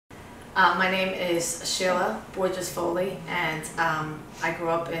My name is Sheila Borges-Foley, and I grew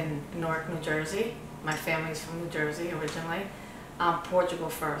up in Newark, New Jersey. My family's from New Jersey originally. Portugal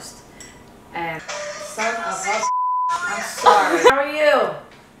first. And son of a I'm sorry. How are you?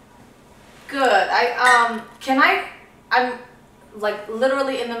 Good. I'm like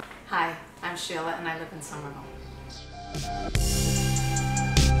literally in the... Hi, I'm Sheila and I live in Somerville.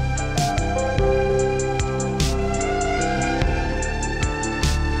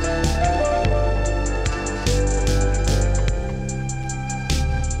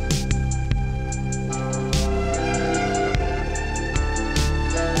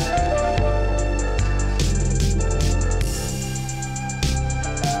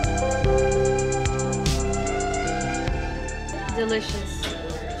 Delicious.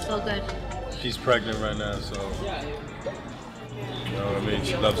 So good. She's pregnant right now, so you know what I mean?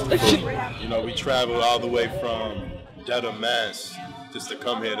 She loves the food. You know, we traveled all the way from Dedham, Mass, just to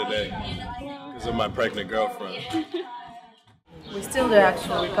come here today because of my pregnant girlfriend. We still do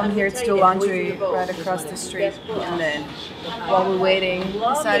actually. We come here to do laundry right across the street, and then while we're waiting,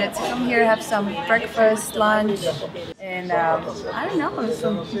 decided to come here, have some breakfast, lunch, and I don't know,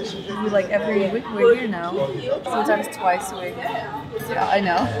 so like every week we're here now, sometimes twice a week. Yeah, I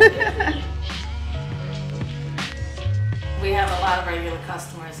know. We have a lot of regular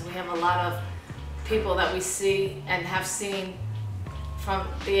customers. We have a lot of people that we see and have seen from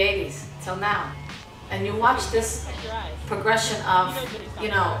the 80s till now. And you watch this progression of, you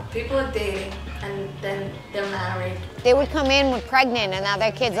know, people are dating and then they're married. They would come in with pregnant and now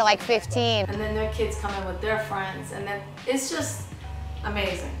their kids are like 15. And then their kids come in with their friends, and then it's just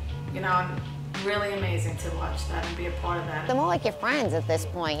amazing, you know, and really amazing to watch that and be a part of that. They're more like your friends at this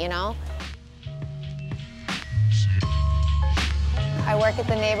point, you know? I work at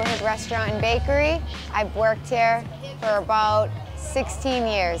the neighborhood restaurant and bakery. I've worked here for about 16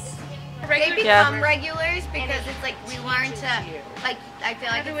 years. They become regulars because it's like we learn to, like, I feel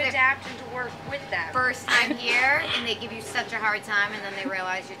like to adapt and to work with them. first time here and they give you such a hard time and then they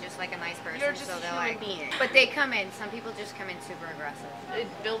realize you're just like a nice person. You're just so they're a like, human being. but they come in, some people just come in super aggressive. It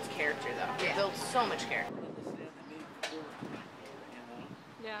builds character though. Yeah. It builds so much character.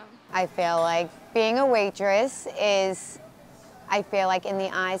 Yeah. I feel like being a waitress is, I feel like in the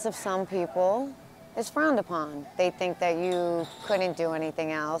eyes of some people, is frowned upon. They think that you couldn't do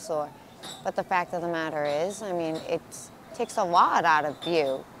anything else, but the fact of the matter is, I mean, it takes a lot out of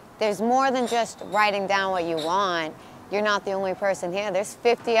you. There's more than just writing down what you want. You're not the only person here. There's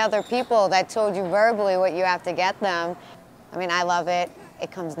 50 other people that told you verbally what you have to get them. I mean, I love it. It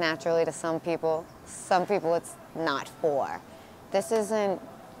comes naturally to some people. Some people it's not for. This isn't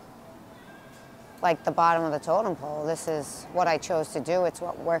like the bottom of the totem pole. This is what I chose to do. It's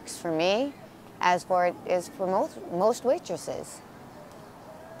what works for me, as for it is for most waitresses.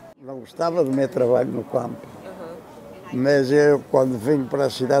 Não gostava do meu trabalho no campo, mas eu, quando vim para a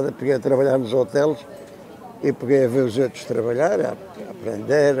cidade, peguei a trabalhar nos hotéis e peguei a ver os outros trabalhar, a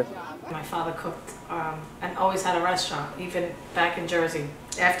aprender. My father cooked and always had a restaurant, even back in Jersey,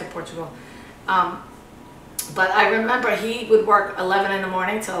 after Portugal. But I remember he would work 11 in the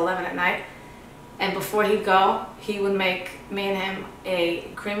morning till 11 at night, and before he'd go, he would make me and him a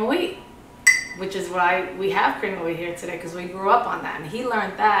cream of wheat, which is why we have cream of wheat here today, because we grew up on that. And he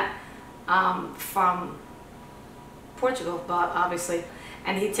learned that from Portugal, obviously.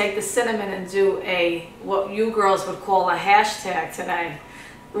 And he'd take the cinnamon and do what you girls would call a hashtag today.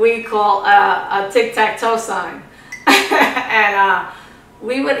 We call a tic-tac-toe sign. And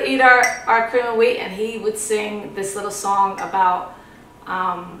we would eat our cream of wheat, and he would sing this little song about,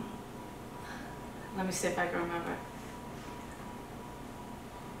 let me see if I can remember.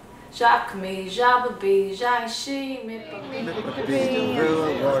 Já comi, já bebi, já enchi, me paguei.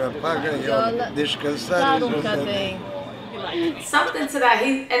 Agora paga e descansar. Something to that.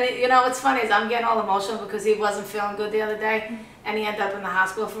 You know, what's funny is I'm getting all emotional because he wasn't feeling good the other day, and he ended up in the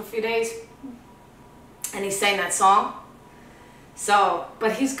hospital for a few days, and he sang that song. So,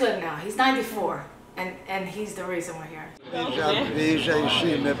 but he's good now. He's 94, and he's the reason we're here. Já bebi, já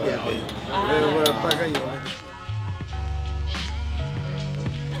enchi, me paguei. Agora paga e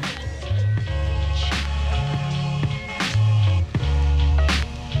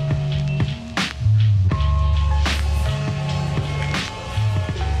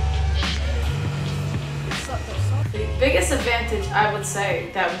The biggest advantage I would say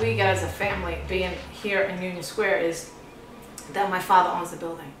that we get as a family being here in Union Square is that my father owns the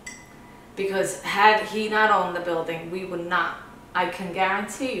building. Because had he not owned the building, we would not, I can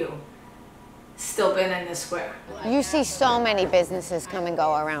guarantee you, still been in this square. You see so many businesses come and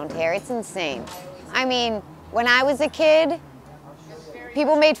go around here. It's insane. I mean, when I was a kid,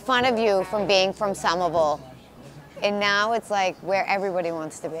 people made fun of you from being from Somerville. And now it's like where everybody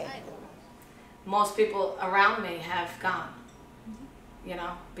wants to be. Most people around me have gone, you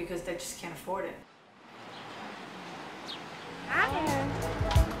know, because they just can't afford it.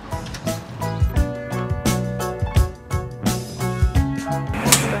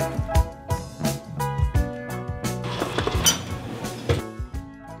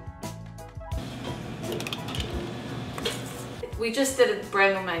 We just did a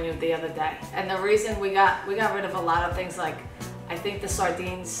brand new menu the other day, and the reason we got rid of a lot of things, like I think the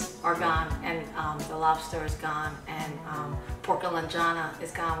sardines are gone, and the lobster is gone, and pork all'angiana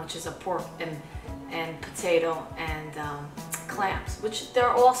is gone, which is a pork and potato and clams, which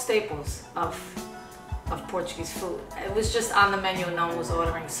they're all staples of Portuguese food. It was just on the menu and no one was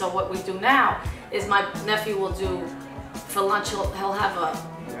ordering. So what we do now is my nephew will do, for lunch he'll have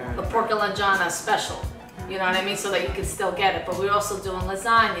a pork all'angiana special. You know what I mean? So that you can still get it. But we're also doing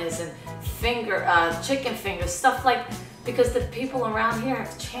lasagnas and chicken fingers, stuff like, because the people around here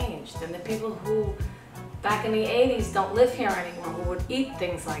have changed. And the people who, back in the 80s, don't live here anymore, who would eat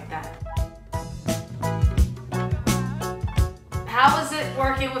things like that. How is it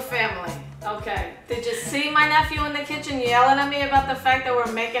working with family? Okay. Did you see my nephew in the kitchen yelling at me about the fact that we're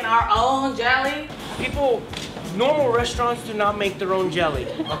making our own jelly? Normal restaurants do not make their own jelly,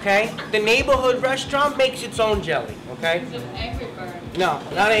 okay? The neighborhood restaurant makes its own jelly, okay? Is it Angry Bird? No,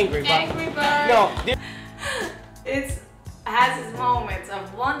 not Angry Bird. Angry Bird? No. It has its moments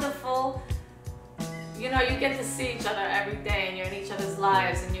of wonderful, you know, you get to see each other every day and you're in each other's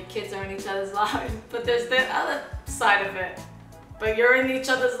lives and your kids are in each other's lives. But there's the other side of it. But you're in each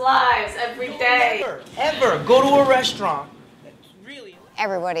other's lives every day. Ever go to a restaurant. Really.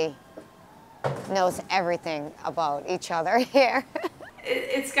 Everybody knows everything about each other here.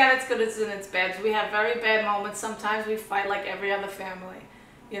 It's got its goods and its bads. We have very bad moments. Sometimes we fight like every other family,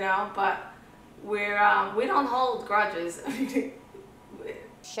 you know, but we don't hold grudges.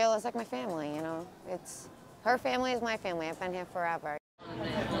 Sheila's like my family, you know. Her family is my family. I've been here forever.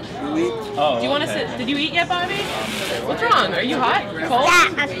 Oh, do you want to sit? Did you eat yet, Bobby? What's wrong? Are you hot?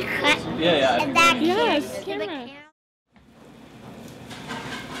 Cold? Yeah. Yes. Camera.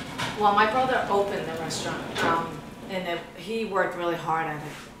 Well, my brother opened the restaurant, and he worked really hard at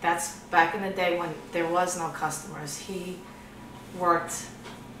it. That's back in the day when there was no customers. He worked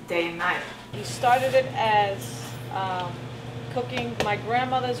day and night. He started it as cooking my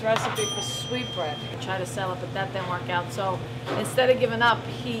grandmother's recipe for sweetbread. He tried to sell it, but that didn't work out. So instead of giving up,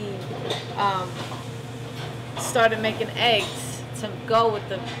 he started making eggs to go with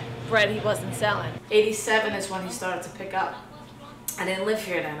the bread he wasn't selling. 87 is when he started to pick up. I didn't live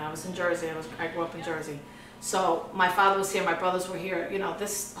here then. I was in Jersey. I grew up in Jersey. So my father was here, my brothers were here. You know,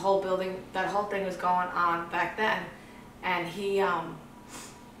 this whole building, that whole thing was going on back then. And he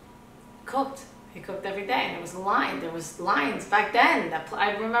cooked. He cooked every day, and there was lines back then.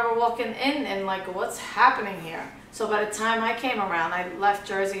 I remember walking in and like, what's happening here? So by the time I came around, I left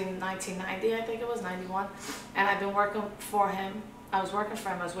Jersey in 1990, I think it was, 91, and I've been working for him. I was working for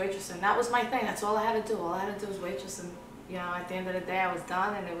him as waitress, and that was my thing. That's all I had to do. All I had to do was waitress, and you know, at the end of the day, I was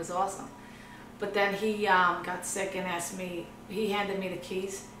done, and it was awesome. But then he got sick and asked me, he handed me the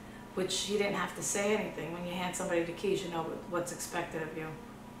keys, which he didn't have to say anything. When you hand somebody the keys, you know what's expected of you.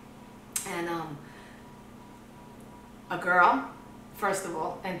 And a girl, first of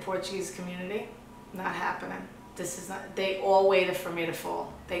all, in Portuguese community, not happening. This is not, they all waited for me to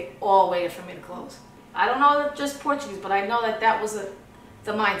fall. They all waited for me to close. I don't know just Portuguese, but I know that was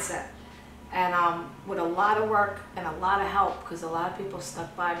the mindset. And with a lot of work and a lot of help, because a lot of people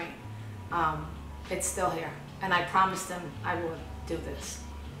stuck by me, it's still here. And I promised him I would do this.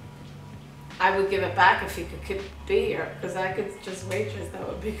 I would give it back if he could be here, because I could just waitress. That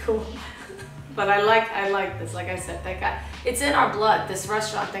would be cool. But I like this. Like I said, that guy. It's in our blood. This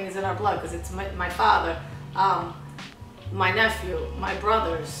restaurant thing is in our blood, because it's my father, my nephew, my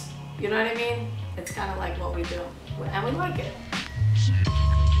brothers. You know what I mean? It's kind of like what we do, and we like it.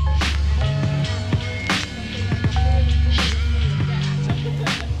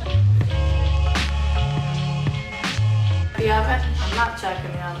 The oven? I'm not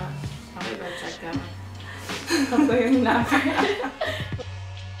checking the oven. I'm gonna go check the oven. Hopefully not.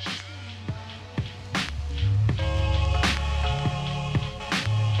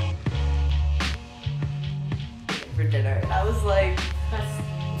 For dinner, I was like,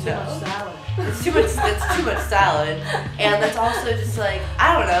 that's too much salad. It's too much. It's too much salad, and that's also just like,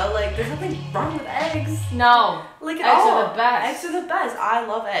 I don't know. Like, there's nothing wrong with eggs. No. Like eggs are the best. Eggs are the best. I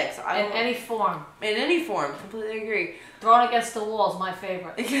love eggs. In any form. In any form. Completely agree. Thrown against the wall is my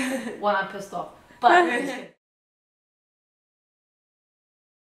favorite when I'm pissed off. But